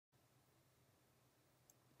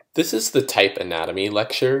This is the type anatomy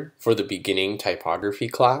lecture for the beginning typography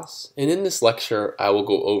class, and in this lecture I will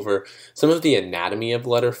go over some of the anatomy of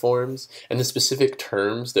letter forms and the specific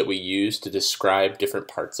terms that we use to describe different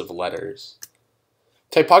parts of letters.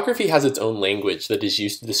 Typography has its own language that is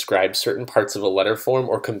used to describe certain parts of a letter form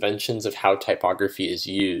or conventions of how typography is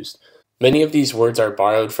used. Many of these words are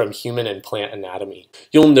borrowed from human and plant anatomy.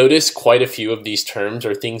 You'll notice quite a few of these terms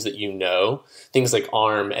are things that you know, things like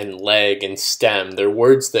arm and leg and stem. They're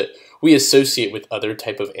words that we associate with other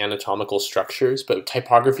type of anatomical structures, but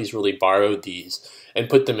typography's really borrowed these and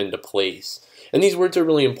put them into place. And these words are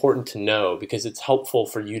really important to know because it's helpful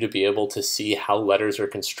for you to be able to see how letters are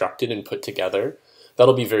constructed and put together.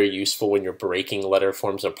 That'll be very useful when you're breaking letter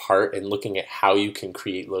forms apart and looking at how you can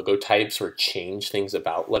create logotypes or change things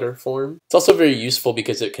about letter form. It's also very useful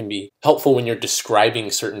because it can be helpful when you're describing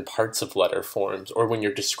certain parts of letter forms or when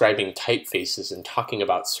you're describing typefaces and talking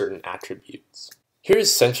about certain attributes.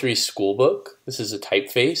 Here's Century Schoolbook. This is a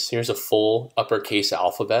typeface. Here's a full uppercase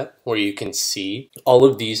alphabet where you can see all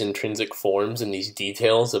of these intrinsic forms and these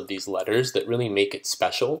details of these letters that really make it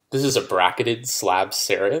special. This is a bracketed slab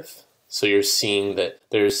serif. So you're seeing that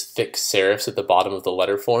there's thick serifs at the bottom of the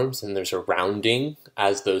letter forms and there's a rounding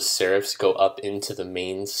as those serifs go up into the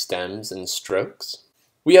main stems and strokes.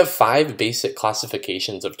 We have 5 basic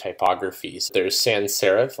classifications of typographies. There's sans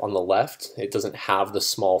serif on the left. It doesn't have the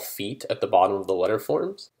small feet at the bottom of the letter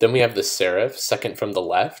forms. Then we have the serif, second from the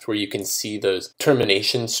left, where you can see those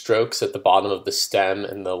termination strokes at the bottom of the stem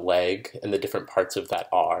and the leg and the different parts of that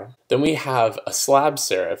R. Then we have a slab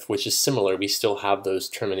serif, which is similar. We still have those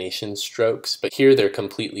termination strokes, but here they're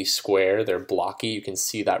completely square. They're blocky. You can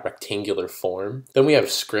see that rectangular form. Then we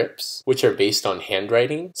have scripts, which are based on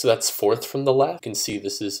handwriting. So that's fourth from the left. You can see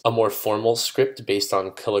this is a more formal script based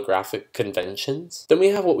on calligraphic conventions. Then we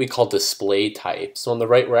have what we call display type. So on the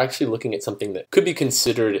right, we're actually looking at something that could be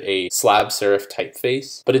considered a slab serif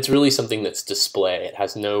typeface, but it's really something that's display. It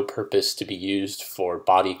has no purpose to be used for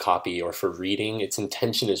body copy or for reading. Its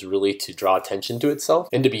intention is really to draw attention to itself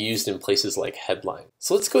and to be used in places like headline.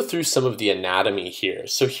 So let's go through some of the anatomy here.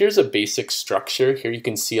 So here's a basic structure. Here you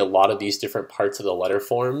can see a lot of these different parts of the letter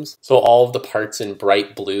forms. So all of the parts in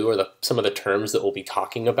bright blue are some of the terms that we'll be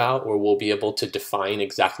talking about, where we'll be able to define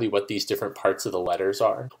exactly what these different parts of the letters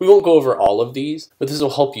are. We won't go over all of these, but this will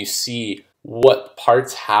help you see what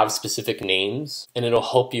parts have specific names, and it'll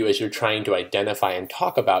help you as you're trying to identify and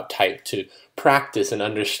talk about type to practice and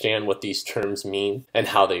understand what these terms mean and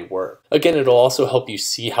how they work. Again, it'll also help you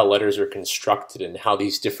see how letters are constructed and how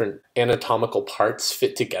these different anatomical parts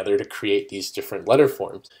fit together to create these different letter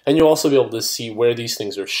forms. And you'll also be able to see where these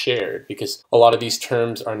things are shared, because a lot of these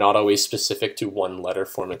terms are not always specific to one letter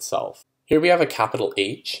form itself. Here we have a capital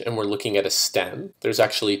H, and we're looking at a stem. There's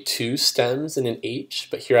actually 2 stems in an H,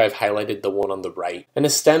 but here I've highlighted the one on the right. And a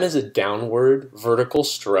stem is a downward vertical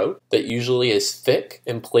stroke that usually is thick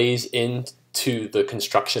and plays into the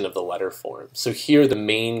construction of the letter form. So here the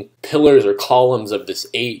main pillars or columns of this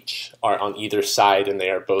H are on either side, and they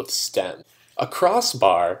are both stem. A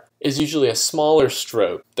crossbar is usually a smaller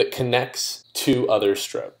stroke that connects 2 other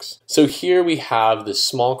strokes. So here we have this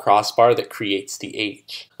small crossbar that creates the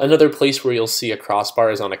H. Another place where you'll see a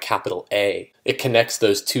crossbar is on a capital A. It connects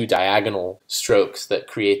those 2 diagonal strokes that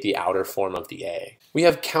create the outer form of the A. We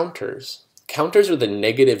have counters. Counters are the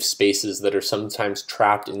negative spaces that are sometimes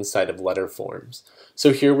trapped inside of letter forms.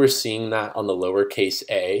 So here we're seeing that on the lowercase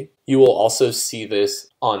a. You will also see this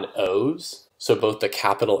on O's. So both the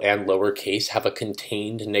capital and lowercase have a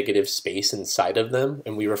contained negative space inside of them,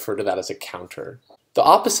 and we refer to that as a counter. The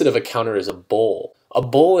opposite of a counter is a bowl. A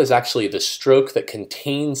bowl is actually the stroke that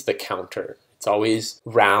contains the counter. It's always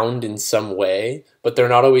round in some way, but they're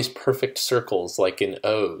not always perfect circles like in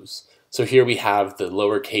O's. So here we have the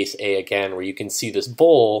lowercase a again, where you can see this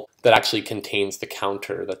bowl that actually contains the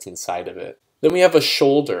counter that's inside of it. Then we have a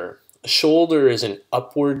shoulder. A shoulder is an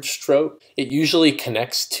upward stroke. It usually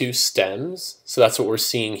connects 2 stems, so that's what we're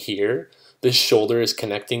seeing here. This shoulder is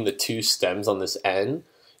connecting the 2 stems on this N.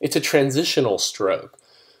 It's a transitional stroke,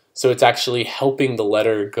 so it's actually helping the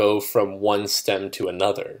letter go from one stem to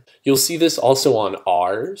another. You'll see this also on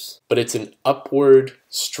R's, but it's an upward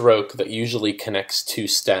stroke that usually connects 2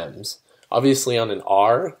 stems. Obviously on an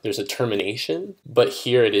R, there's a termination, but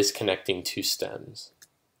here it is connecting 2 stems.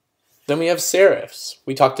 Then we have serifs.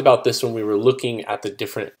 We talked about this when we were looking at the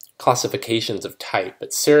different classifications of type, but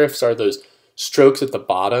serifs are those strokes at the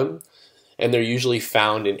bottom, and they're usually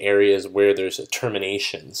found in areas where there's a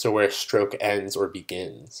termination, so where a stroke ends or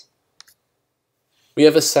begins. We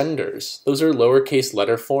have ascenders. Those are lowercase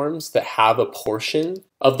letter forms that have a portion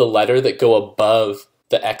of the letter that go above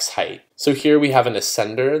the x height. So here we have an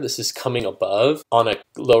ascender. This is coming above on a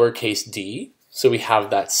lowercase d. So we have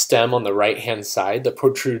that stem on the right-hand side that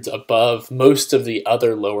protrudes above most of the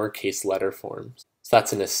other lowercase letter forms. So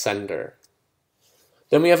that's an ascender.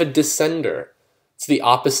 Then we have a descender. It's the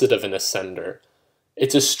opposite of an ascender.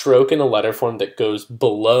 It's a stroke in a letter form that goes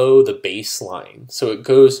below the baseline. So it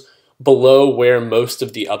goes below where most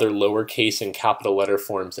of the other lowercase and capital letter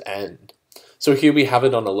forms end. So here we have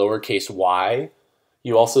it on a lowercase y.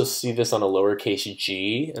 You also see this on a lowercase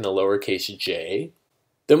g and a lowercase j.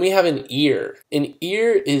 Then we have an ear. An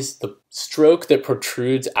ear is the stroke that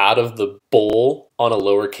protrudes out of the bowl on a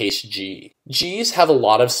lowercase g. G's have a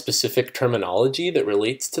lot of specific terminology that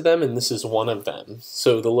relates to them, and this is one of them.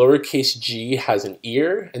 So the lowercase g has an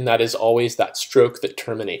ear, and that is always that stroke that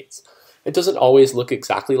terminates. It doesn't always look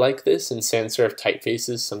exactly like this. In sans serif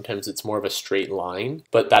typefaces, sometimes it's more of a straight line,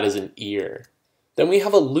 but that is an ear. Then we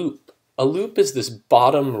have a loop. A loop is this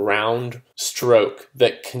bottom round stroke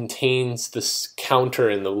that contains this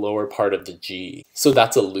counter in the lower part of the G. So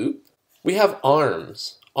that's a loop. We have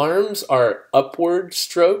arms. Arms are upward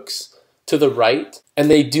strokes to the right,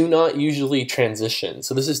 and they do not usually transition.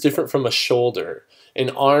 So this is different from a shoulder.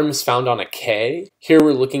 An arm is found on a K. Here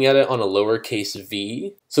we're looking at it on a lowercase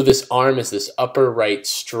v. So this arm is this upper right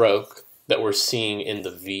stroke that we're seeing in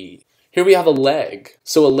the V. Here we have a leg.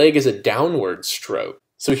 So a leg is a downward stroke.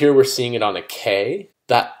 So here we're seeing it on a K.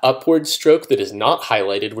 That upward stroke that is not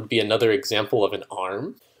highlighted would be another example of an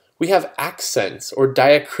arm. We have accents or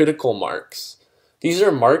diacritical marks. These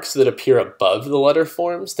are marks that appear above the letter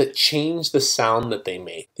forms that change the sound that they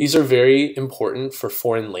make. These are very important for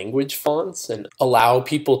foreign language fonts and allow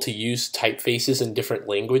people to use typefaces in different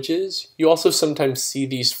languages. You also sometimes see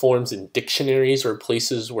these forms in dictionaries or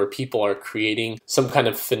places where people are creating some kind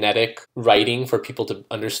of phonetic writing for people to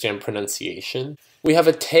understand pronunciation. We have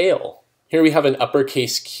a tail. Here we have an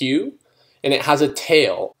uppercase Q, and it has a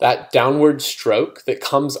tail, that downward stroke that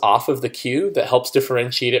comes off of the Q that helps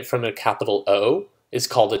differentiate it from a capital O is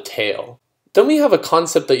called a tail. Then we have a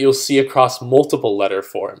concept that you'll see across multiple letter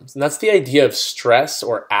forms, and that's the idea of stress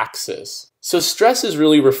or axis. So stress is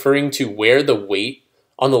really referring to where the weight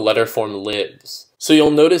on the letter form lives. So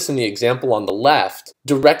you'll notice in the example on the left,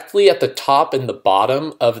 directly at the top and the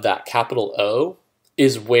bottom of that capital O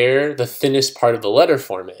is where the thinnest part of the letter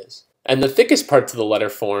form is. And the thickest parts of the letter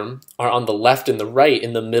form are on the left and the right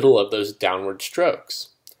in the middle of those downward strokes.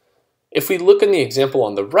 If we look in the example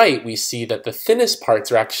on the right, we see that the thinnest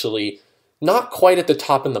parts are actually not quite at the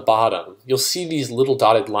top and the bottom. You'll see these little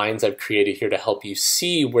dotted lines I've created here to help you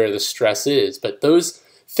see where the stress is, but those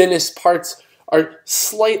thinnest parts are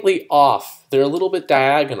slightly off. They're a little bit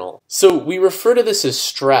diagonal. So we refer to this as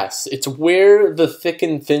stress. It's where the thick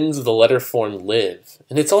and thins of the letter form live.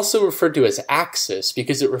 And it's also referred to as axis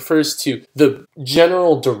because it refers to the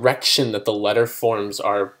general direction that the letter forms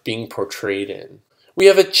are being portrayed in. We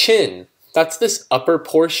have a chin. That's this upper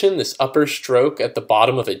portion, this upper stroke at the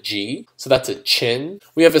bottom of a G. So that's a chin.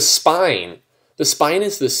 We have a spine. The spine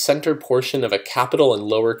is the center portion of a capital and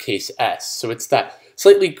lowercase s. So it's that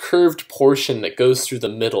slightly curved portion that goes through the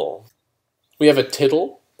middle. We have a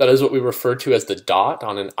tittle. That is what we refer to as the dot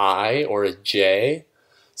on an I or a J.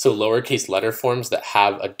 So lowercase letter forms that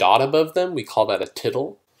have a dot above them, we call that a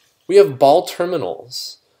tittle. We have ball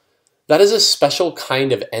terminals. That is a special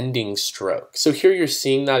kind of ending stroke. So here you're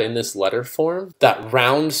seeing that in this letter form. That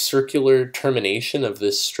round circular termination of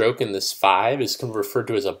this stroke in this 5 is referred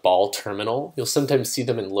to as a ball terminal. You'll sometimes see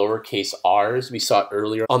them in lowercase r's. We saw it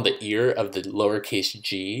earlier on the ear of the lowercase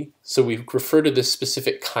g. So we refer to this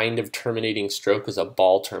specific kind of terminating stroke as a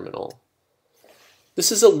ball terminal.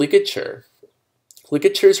 This is a ligature.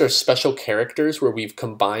 Ligatures are special characters where we've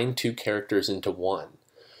combined two characters into one.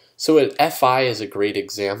 So an FI is a great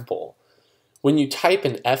example. When you type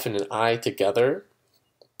an F and an I together,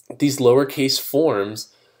 these lowercase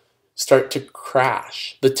forms start to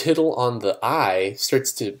crash. The tittle on the I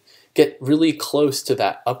starts to get really close to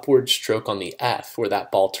that upward stroke on the F where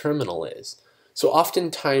that ball terminal is. So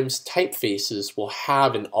oftentimes typefaces will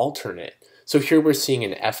have an alternate. So here we're seeing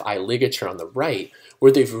an FI ligature on the right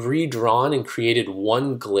where they've redrawn and created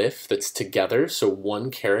one glyph that's together, so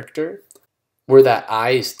one character, where that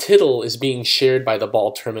I's tittle is being shared by the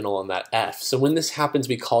ball terminal on that F. So when this happens,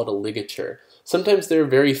 we call it a ligature. Sometimes they're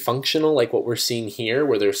very functional, like what we're seeing here,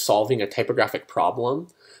 where they're solving a typographic problem.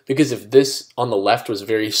 Because if this on the left was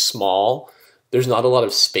very small, there's not a lot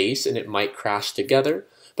of space and it might crash together.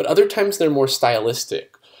 But other times they're more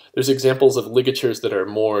stylistic. There's examples of ligatures that are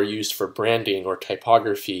more used for branding or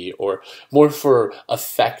typography or more for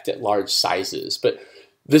effect at large sizes. But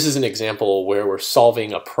This is an example where we're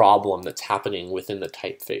solving a problem that's happening within the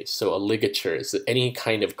typeface. So a ligature is any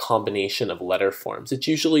kind of combination of letter forms. It's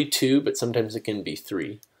usually 2, but sometimes it can be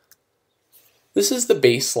 3. This is the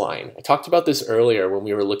baseline. I talked about this earlier when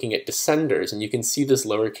we were looking at descenders, and you can see this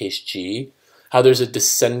lowercase g, how there's a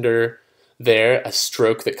descender there, a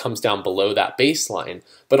stroke that comes down below that baseline.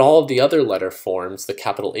 But all of the other letter forms, the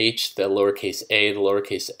capital H, the lowercase a, the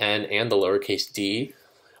lowercase n, and the lowercase d,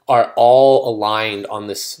 are all aligned on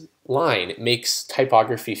this line. It makes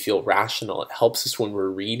typography feel rational. It helps us when we're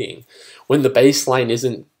reading. When the baseline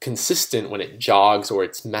isn't consistent, when it jogs or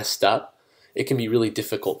it's messed up, it can be really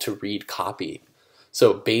difficult to read copy.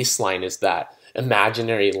 So baseline is that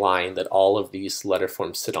imaginary line that all of these letter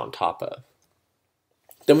forms sit on top of.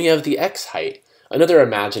 Then we have the X height, another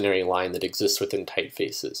imaginary line that exists within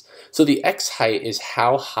typefaces. So the X height is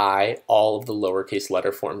how high all of the lowercase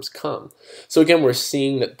letter forms come. So again, we're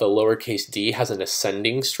seeing that the lowercase d has an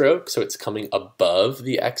ascending stroke, so it's coming above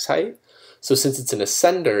the X height. So since it's an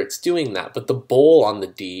ascender, it's doing that, but the bowl on the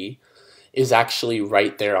D is actually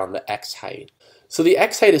right there on the X height. So the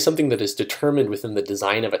X height is something that is determined within the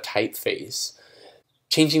design of a typeface.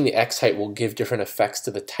 Changing the X height will give different effects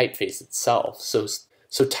to the typeface itself. So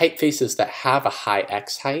typefaces that have a high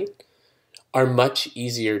X height are much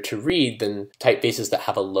easier to read than typefaces that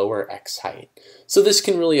have a lower X height. So this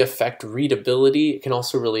can really affect readability. It can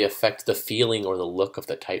also really affect the feeling or the look of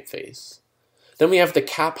the typeface. Then we have the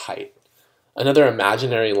cap height, another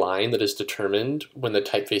imaginary line that is determined when the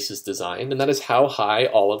typeface is designed, and that is how high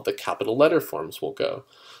all of the capital letter forms will go,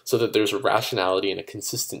 so that there's a rationality and a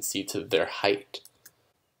consistency to their height.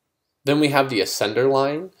 Then we have the ascender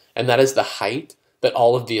line, and that is the height that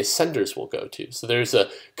all of the ascenders will go to. So there's a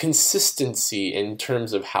consistency in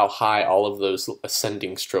terms of how high all of those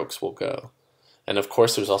ascending strokes will go. And of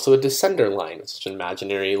course, there's also a descender line. It's an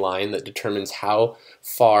imaginary line that determines how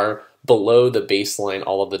far below the baseline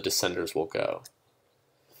all of the descenders will go.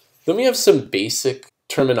 Then we have some basic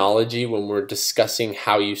terminology when we're discussing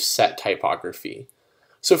how you set typography.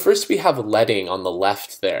 So first we have leading on the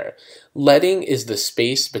left there. Leading is the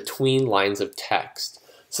space between lines of text.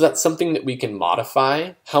 So that's something that we can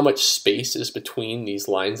modify, how much space is between these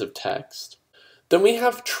lines of text. Then we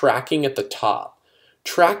have tracking at the top.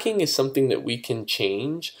 Tracking is something that we can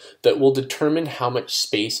change that will determine how much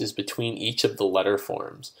space is between each of the letter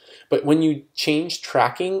forms. But when you change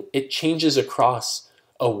tracking, it changes across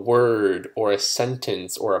a word or a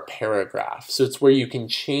sentence or a paragraph. So it's where you can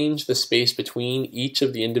change the space between each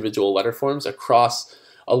of the individual letter forms across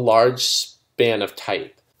a large span of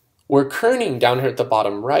type. Where kerning down here at the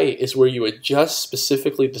bottom right is where you adjust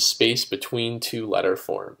specifically the space between 2 letter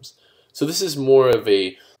forms. So this is more of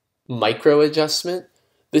a micro adjustment.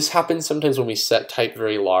 This happens sometimes when we set type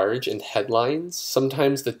very large in headlines.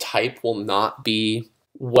 Sometimes the type will not be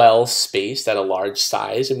well spaced at a large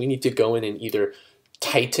size, and we need to go in and either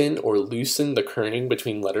tighten or loosen the kerning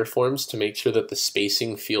between letter forms to make sure that the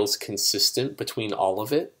spacing feels consistent between all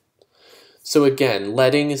of it. So again,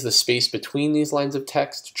 leading is the space between these lines of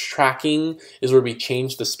text. Tracking is where we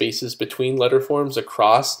change the spaces between letter forms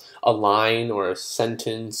across a line or a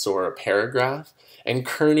sentence or a paragraph. And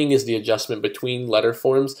kerning is the adjustment between letter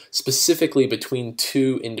forms, specifically between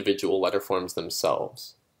 2 individual letter forms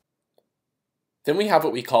themselves. Then we have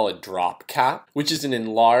what we call a drop cap, which is an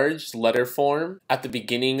enlarged letter form at the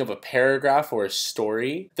beginning of a paragraph or a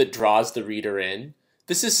story that draws the reader in.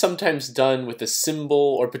 This is sometimes done with a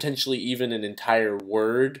symbol or potentially even an entire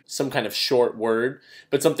word, some kind of short word,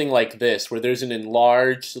 but something like this, where there's an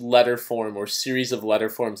enlarged letter form or series of letter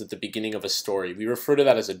forms at the beginning of a story. We refer to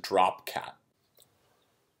that as a drop cap.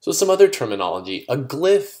 So some other terminology. A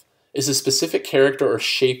glyph is a specific character or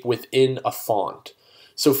shape within a font.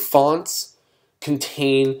 So fonts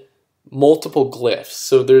contain multiple glyphs.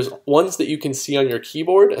 So there's ones that you can see on your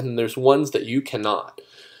keyboard and there's ones that you cannot.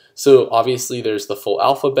 So obviously there's the full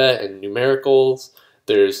alphabet and numericals.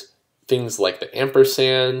 There's things like the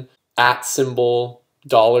ampersand, @ symbol,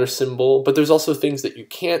 $ symbol, but there's also things that you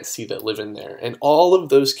can't see that live in there. And all of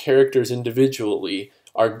those characters individually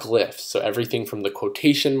are glyphs. So everything from the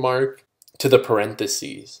quotation mark to the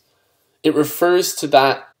parentheses. It refers to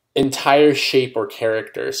that entire shape or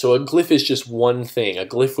character. So a glyph is just one thing. A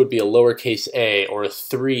glyph would be a lowercase a or a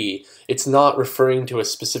 3. It's not referring to a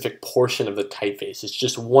specific portion of the typeface. It's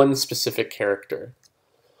just one specific character.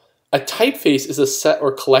 A typeface is a set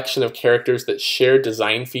or collection of characters that share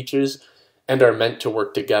design features and are meant to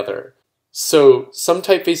work together. So some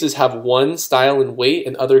typefaces have one style and weight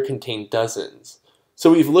and other contain dozens.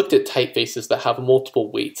 So we've looked at typefaces that have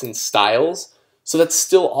multiple weights and styles. So that's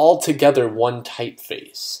still all together one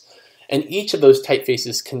typeface. And each of those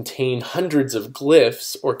typefaces contain hundreds of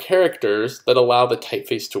glyphs or characters that allow the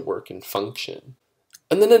typeface to work and function.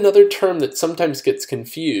 And then another term that sometimes gets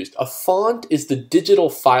confused, a font is the digital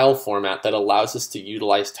file format that allows us to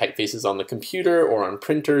utilize typefaces on the computer or on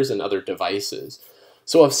printers and other devices.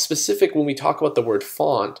 So a specific, when we talk about the word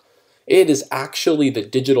font, it is actually the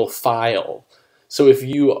digital file. So if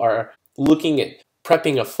you are looking at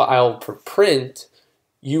prepping a file for print,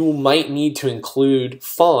 you might need to include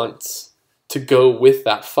fonts to go with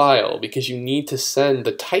that file because you need to send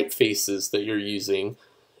the typefaces that you're using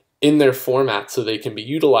in their format so they can be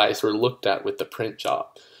utilized or looked at with the print job.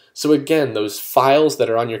 So again, those files that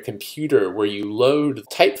are on your computer where you load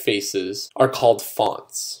typefaces are called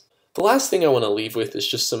fonts. The last thing I want to leave with is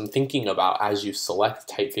just some thinking about as you select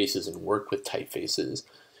typefaces and work with typefaces.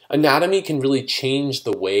 Anatomy can really change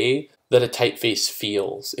the way that a typeface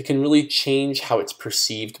feels. It can really change how it's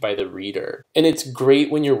perceived by the reader. And it's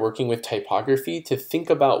great when you're working with typography to think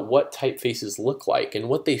about what typefaces look like and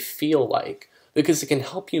what they feel like, because it can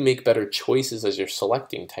help you make better choices as you're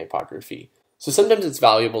selecting typography. So sometimes it's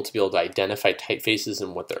valuable to be able to identify typefaces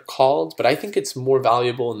and what they're called, but I think it's more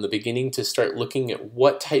valuable in the beginning to start looking at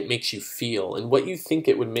what type makes you feel and what you think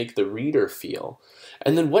it would make the reader feel,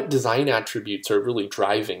 and then what design attributes are really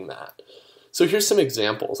driving that. So here's some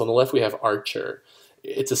examples. On the left we have Archer.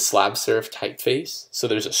 It's a slab serif typeface, so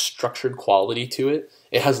there's a structured quality to it.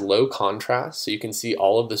 It has low contrast, so you can see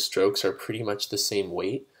all of the strokes are pretty much the same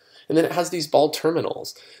weight. And then it has these ball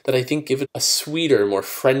terminals that I think give it a sweeter, more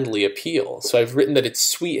friendly appeal. So I've written that it's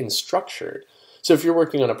sweet and structured. So if you're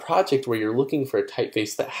working on a project where you're looking for a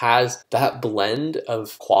typeface that has that blend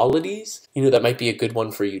of qualities, that might be a good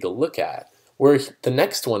one for you to look at. Where the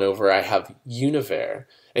next one over, I have Univers.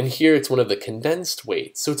 And here it's one of the condensed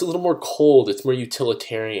weights. So it's a little more cold, it's more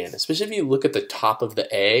utilitarian, especially if you look at the top of the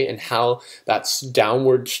A and how that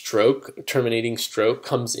downward stroke, terminating stroke,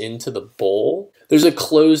 comes into the bowl. There's a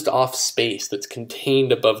closed off space that's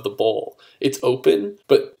contained above the bowl. It's open,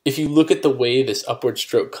 but if you look at the way this upward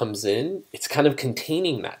stroke comes in, it's kind of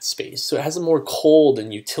containing that space. So it has a more cold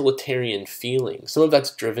and utilitarian feeling. Some of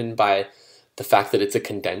that's driven by the fact that it's a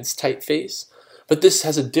condensed typeface. But this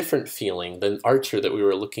has a different feeling than Archer that we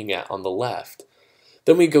were looking at on the left.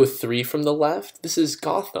 Then we go 3 from the left. This is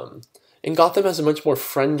Gotham. And Gotham has a much more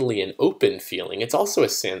friendly and open feeling. It's also a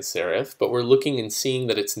sans serif, but we're looking and seeing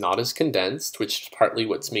that it's not as condensed, which is partly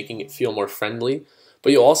what's making it feel more friendly.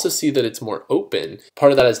 But you'll also see that it's more open.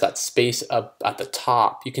 Part of that is that space up at the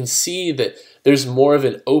top. You can see that there's more of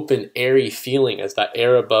an open, airy feeling as that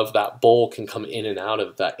air above that bowl can come in and out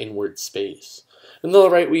of that inward space. And on the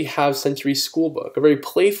right, we have Century Schoolbook, a very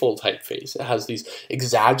playful typeface. It has these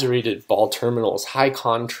exaggerated ball terminals, high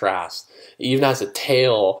contrast. It even has a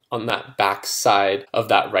tail on that back side of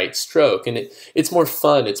that right stroke. And it's more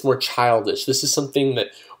fun, it's more childish. This is something that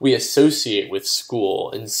we associate with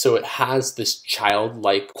school. And so it has this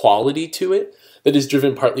childlike quality to it that is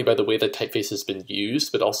driven partly by the way the typeface has been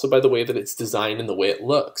used, but also by the way that it's designed and the way it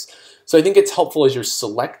looks. So I think it's helpful as you're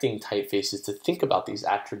selecting typefaces to think about these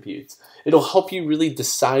attributes. It'll help you really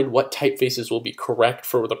decide what typefaces will be correct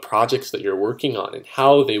for the projects that you're working on and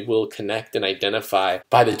how they will connect and identify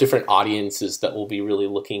by the different audiences that will be really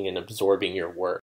looking and absorbing your work.